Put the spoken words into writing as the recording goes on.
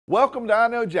Welcome to I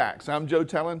Know Jax. I'm Joe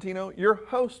Talentino, your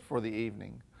host for the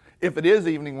evening. If it is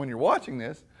evening when you're watching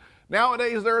this,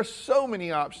 nowadays there are so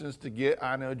many options to get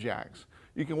I Know Jax.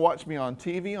 You can watch me on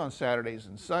TV on Saturdays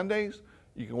and Sundays.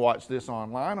 You can watch this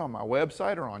online on my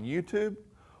website or on YouTube.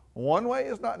 One way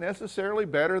is not necessarily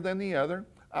better than the other.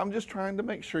 I'm just trying to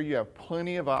make sure you have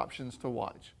plenty of options to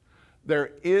watch.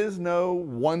 There is no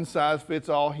one size fits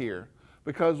all here,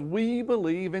 because we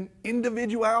believe in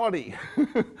individuality.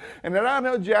 And at I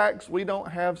Know Jax, we don't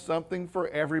have something for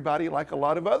everybody like a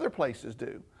lot of other places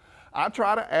do. I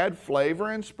try to add flavor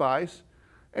and spice,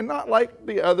 and not like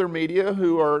the other media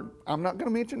who are, I'm not gonna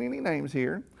mention any names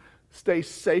here, stay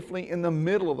safely in the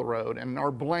middle of the road and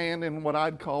are bland and what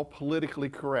I'd call politically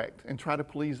correct and try to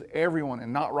please everyone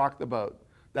and not rock the boat.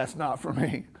 That's not for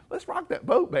me. Let's rock that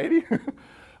boat, baby.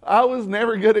 I was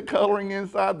never good at coloring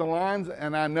inside the lines,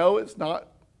 and I know it's not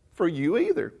for you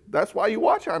either. That's why you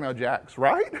watch I Know Jax,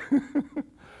 right?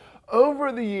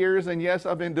 Over the years, and yes,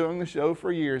 I've been doing the show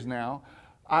for years now,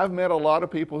 I've met a lot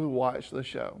of people who watch the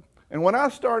show. And when I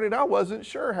started, I wasn't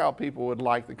sure how people would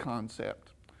like the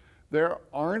concept. There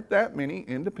aren't that many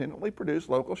independently produced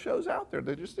local shows out there.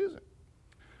 There just isn't.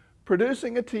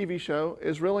 Producing a TV show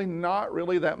is really not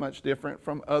that much different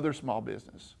from other small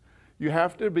business. You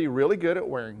have to be really good at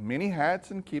wearing many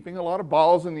hats and keeping a lot of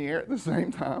balls in the air at the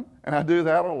same time. And I do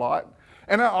that a lot.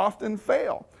 And I often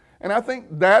fail. And I think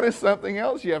that is something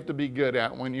else you have to be good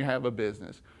at when you have a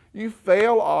business. You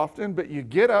fail often, but you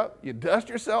get up, you dust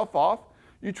yourself off,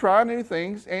 you try new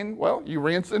things, and well, you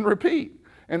rinse and repeat.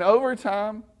 And over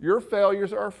time, your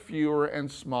failures are fewer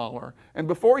and smaller. And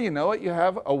before you know it, you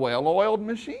have a well-oiled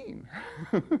machine.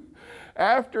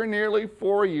 After nearly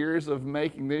 4 years of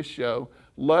making this show,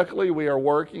 luckily we are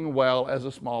working well as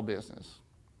a small business.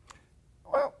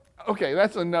 Well, okay,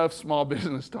 that's enough small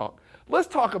business talk. Let's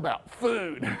talk about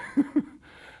food.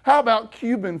 How about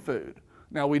Cuban food?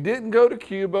 Now, we didn't go to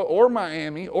Cuba or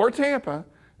Miami or Tampa.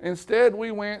 Instead,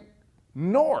 we went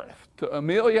north to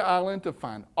Amelia Island to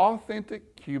find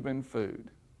authentic Cuban food.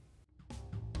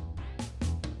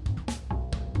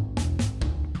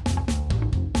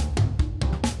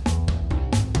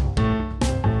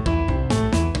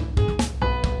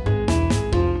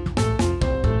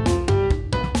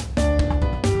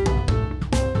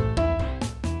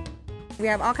 We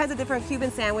have all kinds of different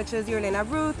Cuban sandwiches, your Elena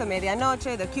Ruth, the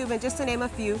Medianoche, the Cuban, just to name a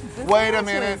few. Wait a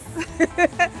minute.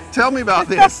 Tell me about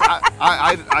this.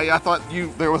 I thought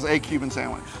there was a Cuban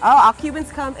sandwich. Oh, all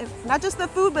Cubans come, not just the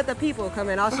food, but the people come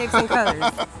in all shapes and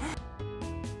colors.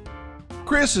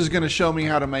 Chris is going to show me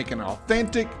how to make an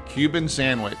authentic Cuban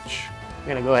sandwich. We're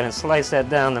going to go ahead and slice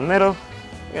that down the middle.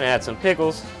 We're going to add some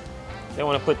pickles. You don't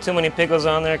want to put too many pickles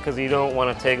on there because you don't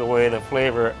want to take away the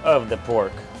flavor of the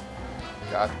pork.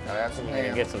 Gotta add some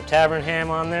ham. Get some tavern ham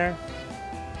on there.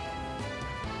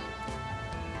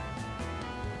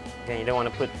 Again, you don't want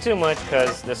to put too much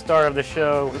because the star of the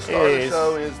show is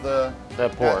the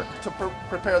pork. To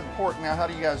prepare the pork, now how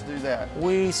do you guys do that?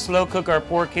 We slow cook our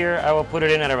pork here. I will put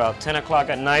it in at about 10 o'clock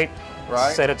at night.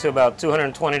 Right. Set it to about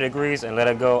 220 degrees and let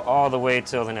it go all the way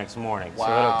till the next morning. Wow.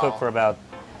 So it'll cook for about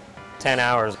 10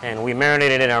 hours. And we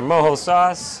marinate it in our mojo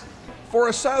sauce. For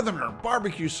a southerner,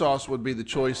 barbecue sauce would be the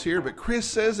choice here, but Chris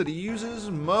says that he uses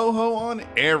mojo on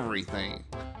everything.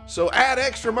 So add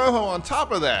extra mojo on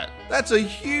top of that. That's a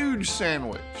huge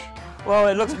sandwich. Well,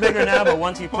 it looks bigger now, but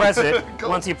once you press it,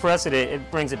 Cool.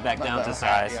 it brings it back down to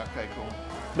size. Yeah, okay, cool.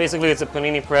 Basically, it's a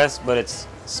panini press, but it's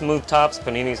smooth tops.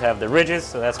 Paninis have the ridges,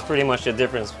 so that's pretty much the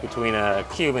difference between a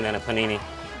Cuban and a panini.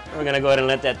 We're gonna go ahead and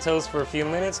let that toast for a few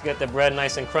minutes, get the bread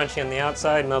nice and crunchy on the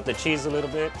outside, melt the cheese a little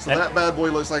bit. So that bad boy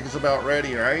looks like it's about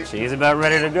ready, right? Cheese is about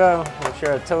ready to go. Make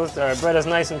sure our bread is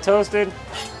nice and toasted.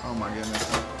 Oh my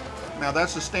goodness. Now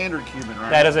that's the standard Cuban, right?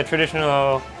 That is a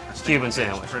traditional Cuban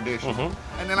sandwich. Traditional.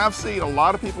 And then I've seen a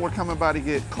lot of people are coming by to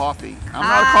get coffee. I'm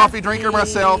not a coffee drinker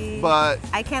myself, but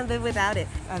I can't live without it.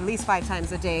 At least 5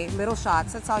 times a day, little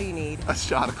shots, that's all you need. a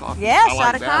shot of coffee. Yeah, I shot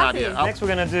like of that coffee. idea. Next, we're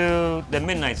gonna do the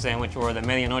midnight sandwich, or the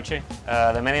Medianoche.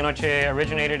 The Medianoche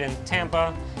originated in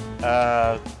Tampa.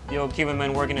 The old Cuban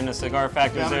men working in the cigar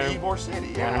factories Down there. in Ybor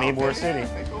City. Down in Ybor City.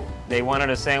 Okay, cool. They wanted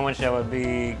a sandwich that would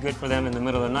be good for them in the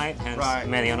middle of the night, hence Right.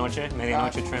 Medianoche.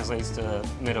 Medianoche Gotcha. translates to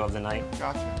middle of the night.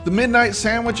 Gotcha. The midnight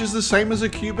sandwich is the same as a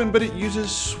Cuban, but it uses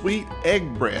sweet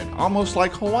egg bread, almost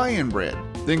like Hawaiian bread.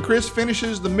 Then Chris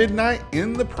finishes the midnight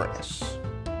in the press.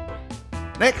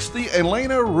 Next, the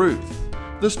Elena Ruth.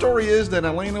 The story is that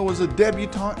Elena was a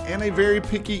debutante and a very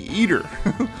picky eater.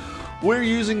 We're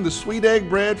using the sweet egg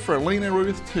bread for Elena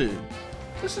Ruth too.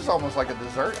 This is almost like a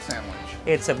dessert sandwich.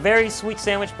 It's a very sweet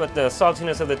sandwich, but the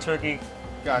saltiness of the turkey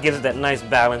Gotcha. Gives it that nice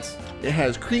balance. It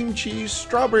has cream cheese,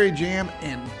 strawberry jam,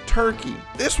 and turkey.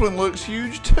 This one looks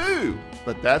huge too,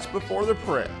 but that's before the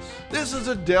press. This is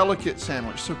a delicate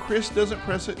sandwich, so Chris doesn't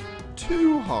press it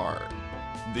too hard.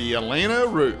 The Atlanta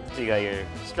root. So you got your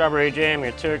strawberry jam,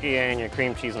 your turkey, and your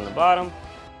cream cheese on the bottom.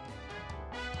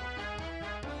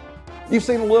 You've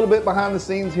seen a little bit behind the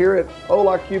scenes here at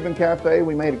Hola Cuban Cafe.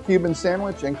 We made a Cuban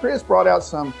sandwich, and Chris brought out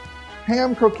some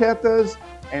ham croquetas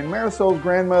and Marisol's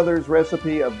grandmother's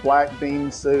recipe of black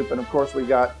bean soup. And of course, we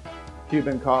got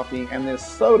Cuban coffee and this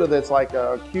soda that's like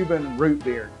a Cuban root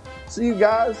beer. See you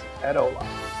guys at Hola.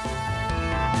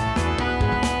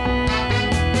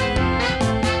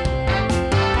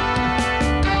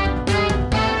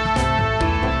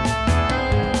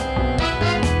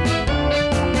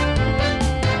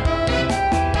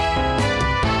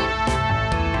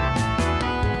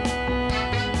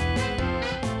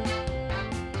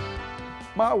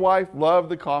 My wife loved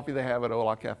the coffee they have at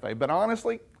Hola Cafe, but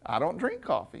honestly, I don't drink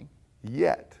coffee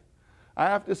yet. I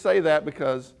have to say that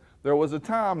because there was a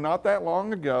time not that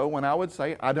long ago when I would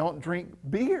say I don't drink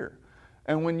beer.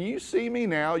 And when you see me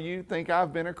now, you think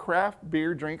I've been a craft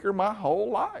beer drinker my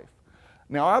whole life.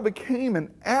 Now, I became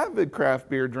an avid craft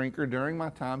beer drinker during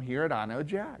my time here at I Know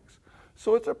Jack's.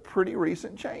 So it's a pretty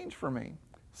recent change for me.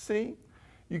 See,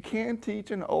 you can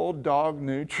teach an old dog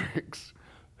new tricks.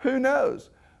 Who knows?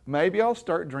 Maybe I'll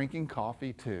start drinking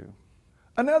coffee too.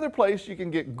 Another place you can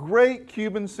get great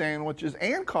Cuban sandwiches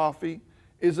and coffee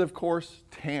is, of course,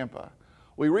 Tampa.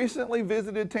 We recently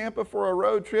visited Tampa for a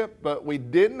road trip, but we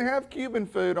didn't have Cuban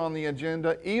food on the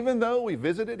agenda, even though we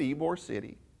visited Ybor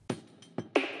City.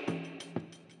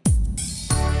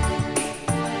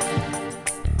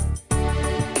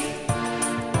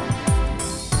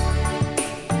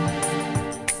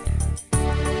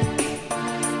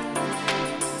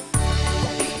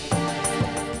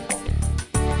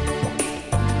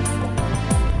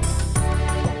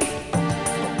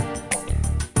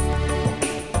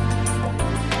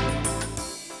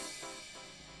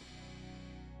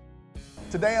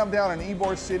 Today I'm down in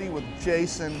Ybor City with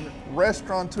Jason,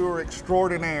 restaurateur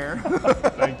extraordinaire.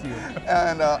 Thank you.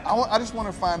 And I just want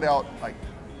to find out, like,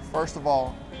 first of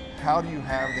all, how do you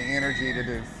have the energy to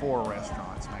do 4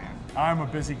 restaurants, man? I'm a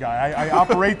busy guy. I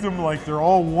operate them like they're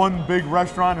all one big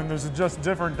restaurant, and there's just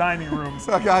different dining rooms.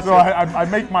 I got so you. I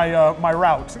make my my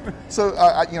route. So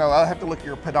you know, I have to look at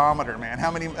your pedometer, man.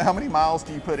 How many miles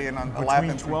do you put in on a lap?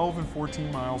 Between 12 and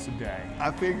 14 miles a day.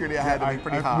 I figured it had to be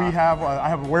pretty high. I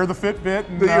have wear the Fitbit.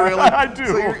 And, do you really? I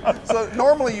do. So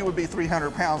normally you would be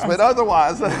 300 pounds, but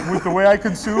otherwise, with the way I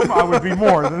consume, I would be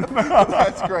more than.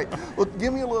 That's great. Well,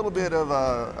 give me a little bit of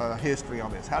a history on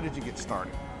this. How did you get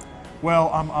started?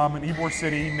 Well, I'm an Ybor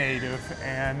City native,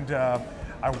 and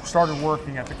I started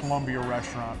working at the Columbia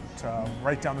restaurant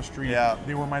right down the street. Yeah.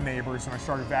 They were my neighbors, and I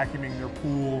started vacuuming their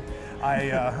pool.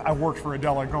 I worked for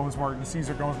Adela Gomez-Martin and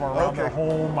Caesar Gomez-Martin around their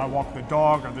home. I walked the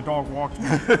dog, or the dog walked me.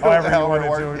 However you want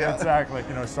to do it. Yeah. Exactly.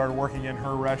 You know, I started working in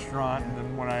her restaurant, and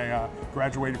then when I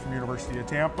graduated from University of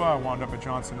Tampa, I wound up at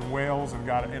Johnson & Wales and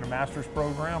got in a master's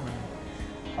program,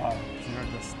 and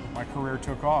my career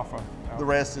took off. The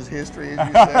rest is history, as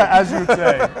you said. As you would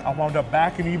say. I wound up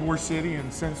back in Ybor City,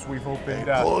 and since we've opened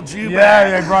up. Pulled you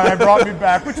back. Yeah, brought me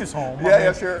back, which is home.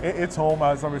 Yeah, sure. It's home.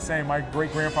 As I was saying, my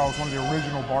great-grandfather was one of the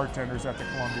original bartenders at the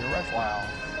Columbia restaurant.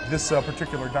 Wow. This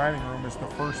particular dining room is the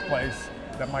first place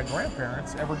that my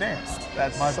grandparents ever danced.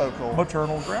 That's my so cool.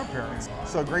 Maternal grandparents.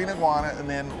 So Green Iguana, and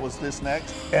then was this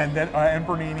next? And then and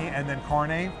Bernini, and then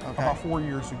Carne about 4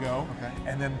 years ago. Okay.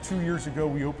 And then 2 years ago,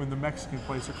 we opened the Mexican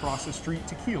place across the street,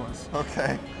 Tequilas.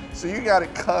 Okay. So you got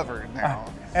it covered now.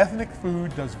 Ethnic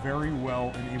food does very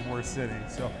well in Ybor City.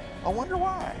 So I wonder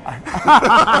why.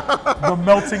 The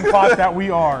melting pot that we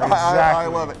are. Exactly. I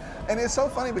love it. And it's so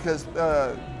funny because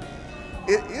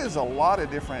it is a lot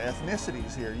of different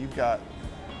ethnicities here. You've got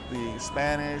the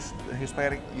Spanish, the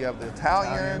Hispanic, you have the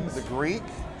Italians, the Greek.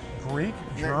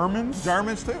 Germans.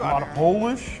 Germans too. A lot of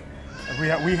Polish. We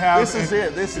have. This is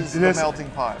it. This is the melting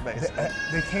pot, basically.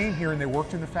 They came here and they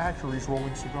worked in the factories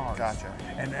rolling cigars. Gotcha.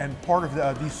 And part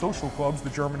of these social clubs, the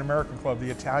German American Club, the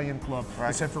Italian Club,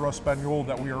 the Centro Español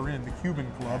that we are in, the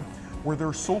Cuban Club, where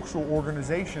they're social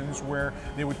organizations where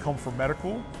they would come for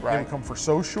medical, they would come for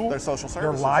social, their social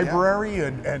services, their library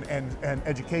and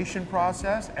education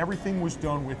process. Everything was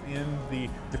done within the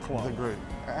club. The group.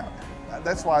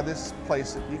 That's why this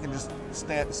place, you can just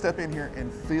step in here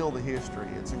and feel the history.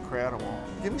 It's incredible.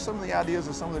 Give me some of the ideas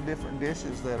of some of the different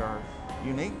dishes that are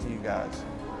unique to you guys.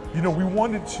 You know, we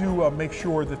wanted to make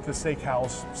sure that the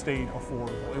steakhouse stayed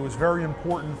affordable. It was very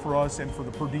important for us and for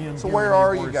the per diem. So where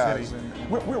are you guys?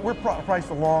 We're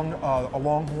priced along a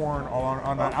Longhorn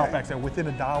on an Outback side within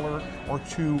 $1 or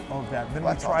 $2 of that. And then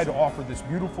we try to offer this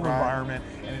beautiful environment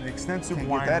and an extensive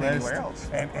wine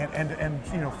list and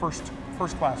you know, first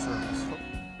class service.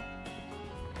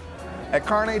 At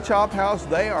Carne Chop House,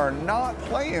 they are not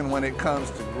playing when it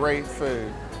comes to great food.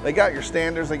 They got your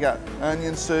standards, they got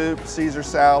onion soup, Caesar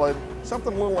salad.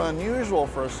 Something a little unusual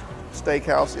for a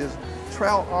steakhouse is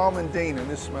trout almondine, and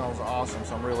this smells awesome,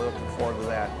 so I'm really looking forward to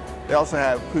that. They also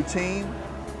have poutine,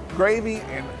 gravy,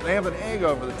 and they have an egg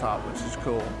over the top, which is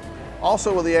cool.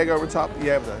 Also with the egg over top,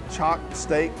 you have the chopped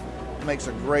steak. It makes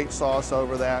a great sauce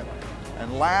over that.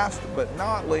 And last but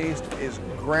not least is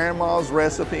Grandma's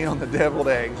recipe on the deviled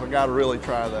eggs. I gotta really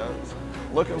try those.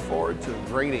 Looking forward to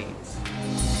great eats.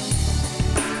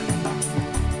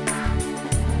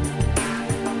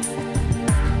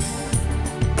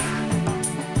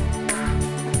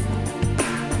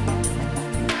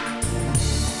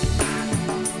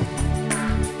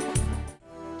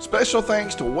 Special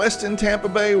thanks to Westin Tampa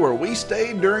Bay, where we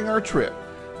stayed during our trip.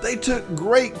 They took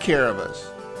great care of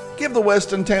us. Give the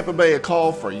Westin Tampa Bay a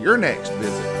call for your next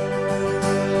visit.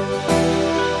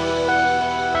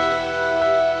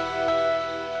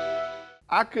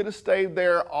 I could have stayed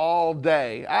there all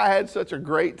day. I had such a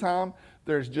great time.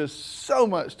 There's just so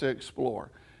much to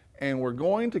explore. And we're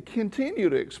going to continue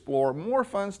to explore more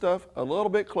fun stuff a little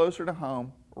bit closer to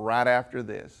home right after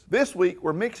this. This week,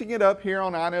 we're mixing it up here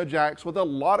on I Know Jax with a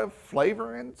lot of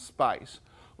flavor and spice.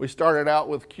 We started out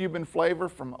with Cuban flavor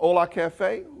from Hola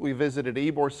Cafe. We visited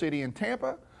Ybor City in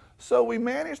Tampa. So we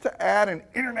managed to add an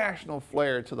international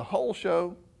flair to the whole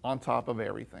show on top of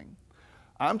everything.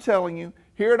 I'm telling you,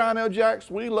 here at I Know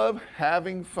Jax, we love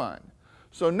having fun.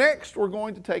 So next, we're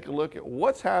going to take a look at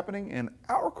what's happening in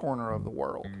our corner of the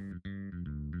world.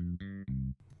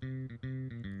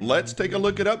 Let's take a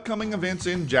look at upcoming events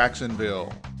in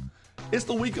Jacksonville. It's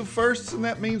the week of firsts, and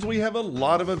that means we have a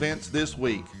lot of events this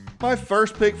week. My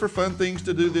first pick for fun things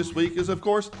to do this week is, of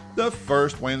course, the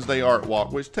First Wednesday Art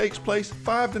Walk, which takes place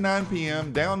 5 to 9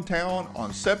 p.m. downtown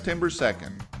on September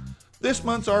 2nd. This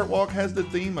month's Art Walk has the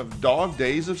theme of Dog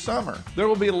Days of Summer. There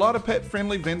will be a lot of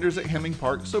pet-friendly vendors at Hemming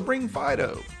Park, so bring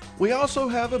Fido. We also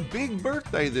have a big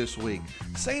birthday this week.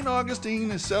 St.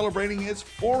 Augustine is celebrating its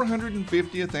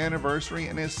 450th anniversary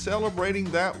and is celebrating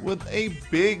that with a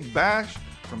big bash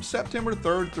from September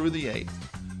 3rd through the 8th.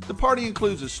 The party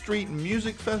includes a street and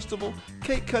music festival,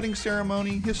 cake cutting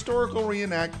ceremony, historical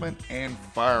reenactment, and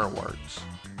fireworks.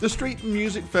 The Street and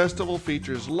Music Festival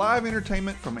features live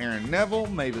entertainment from Aaron Neville,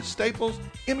 Mavis Staples,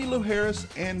 Emmylou Harris,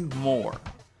 and more.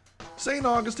 St.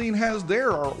 Augustine has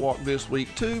their Art Walk this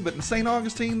week too, but in St.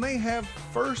 Augustine they have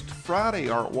First Friday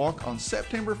Art Walk on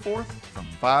September 4th from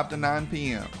 5 to 9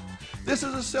 p.m. This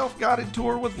is a self-guided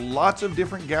tour with lots of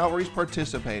different galleries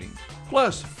participating.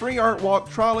 Plus, free Art Walk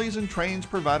trolleys and trains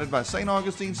provided by St.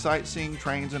 Augustine Sightseeing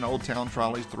Trains and Old Town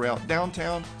Trolleys throughout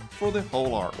downtown for the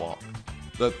whole Art Walk.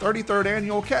 The 33rd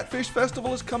Annual Catfish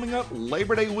Festival is coming up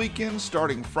Labor Day weekend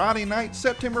starting Friday night,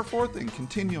 September 4th and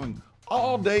continuing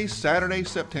all day Saturday,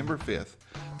 September 5th.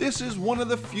 This is one of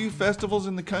the few festivals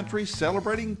in the country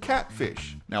celebrating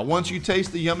catfish. Now, once you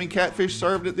taste the yummy catfish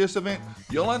served at this event,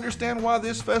 you'll understand why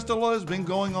this festival has been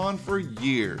going on for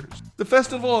years. The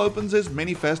festival opens as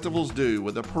many festivals do,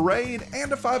 with a parade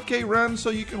and a 5K run so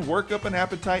you can work up an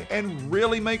appetite and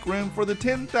really make room for the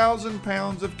 10,000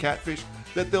 pounds of catfish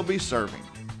that they'll be serving.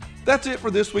 That's it for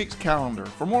this week's calendar.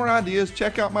 For more ideas,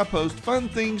 check out my post, Fun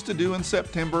Things to Do in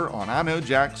September, on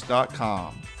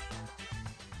iknowjax.com.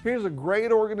 Here's a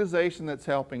great organization that's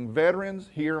helping veterans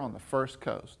here on the First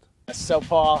Coast. So,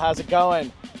 Paul, how's it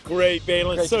going? Great,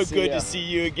 Balin. Great So good to see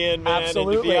you again, man.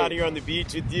 Absolutely. And to be out here on the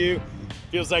beach with you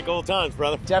feels like old times,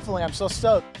 brother. Definitely. I'm so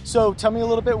stoked. So tell me a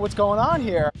little bit what's going on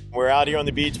here. We're out here on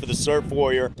the beach for the Surf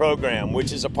Warrior program,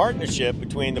 which is a partnership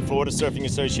between the Florida Surfing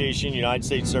Association, United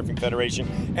States Surfing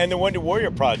Federation, and the Wounded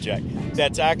Warrior Project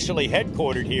that's actually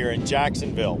headquartered here in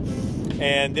Jacksonville.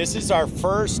 And this is our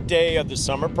first day of the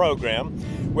summer program,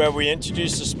 where we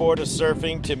introduce the sport of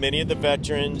surfing to many of the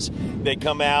veterans. They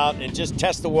come out and just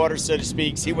test the water, so to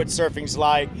speak, see what surfing's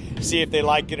like, see if they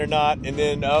like it or not. And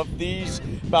then of these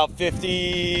about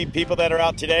 50 people that are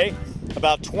out today,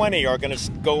 About 20 are going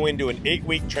to go into an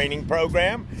 8-week training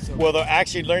program where they'll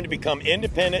actually learn to become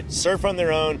independent, surf on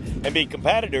their own, and be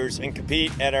competitors and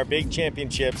compete at our big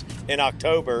championships in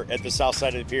October at the south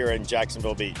side of the pier in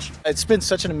Jacksonville Beach. It's been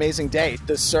such an amazing day.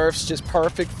 The surf's just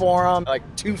perfect for them, like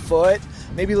 2 foot,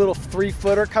 maybe a little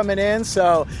 3-footer coming in,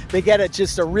 so they get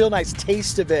just a real nice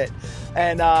taste of it.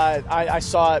 And I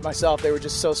saw it myself. They were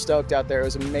just so stoked out there. It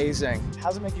was amazing.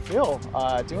 How's it make you feel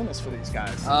doing this for these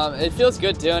guys? It feels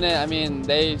good doing it. I mean,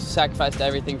 they sacrificed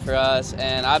everything for us,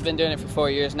 and I've been doing it for 4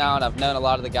 years now, and I've known a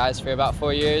lot of the guys for about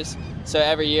 4 years. So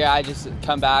every year I just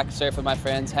come back, surf with my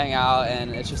friends, hang out,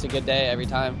 and it's just a good day every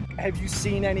time. Have you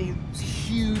seen any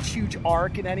huge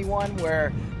arc in anyone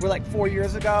where we're like 4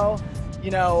 years ago,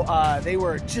 you know, they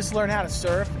were just learning how to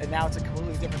surf, and now it's a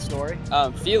completely different story?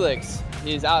 Felix,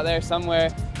 he's out there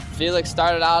somewhere. Felix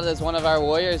started out as one of our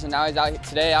warriors, and now he's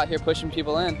out here pushing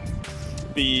people in.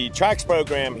 The tracks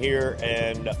program here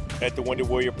and at the Wounded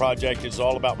Warrior Project is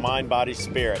all about mind, body,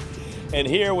 spirit. And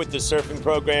here with the surfing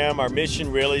program, our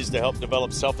mission really is to help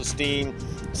develop self-esteem,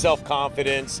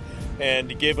 self-confidence, and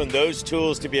to give them those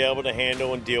tools to be able to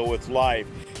handle and deal with life.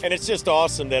 And it's just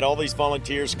awesome that all these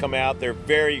volunteers come out. They're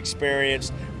very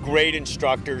experienced, great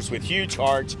instructors with huge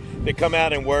hearts that come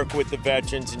out and work with the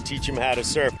veterans and teach them how to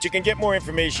surf. You can get more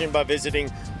information by visiting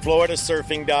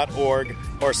floridasurfing.org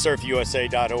or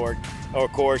surfusa.org. Or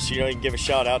of course, you can give a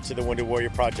shout out to the Wounded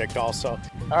Warrior Project also.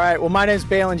 All right, well, my name's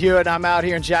Balin Hewitt, and I'm out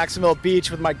here in Jacksonville Beach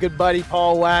with my good buddy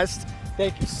Paul West.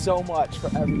 Thank you so much for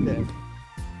everything.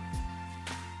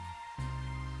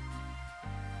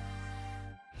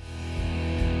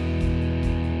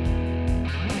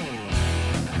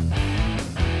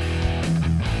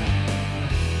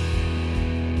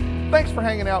 Thanks for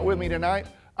hanging out with me tonight.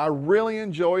 I really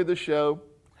enjoyed the show.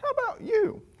 How about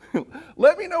you?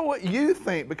 Let me know what you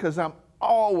think, because I'm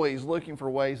always looking for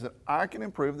ways that I can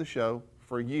improve the show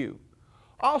for you.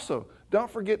 Also,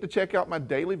 don't forget to check out my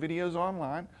daily videos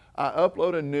online. I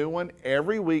upload a new one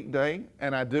every weekday,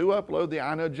 and I do upload the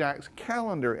I Know Jax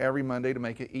calendar every Monday to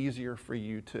make it easier for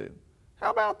you too.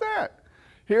 How about that?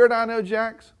 Here at I Know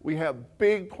Jax, we have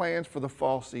big plans for the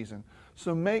fall season,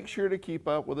 so make sure to keep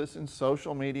up with us in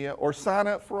social media or sign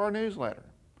up for our newsletter.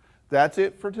 That's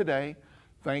it for today.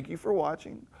 Thank you for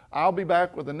watching. I'll be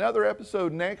back with another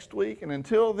episode next week, and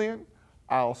until then,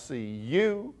 I'll see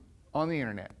you on the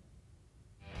internet.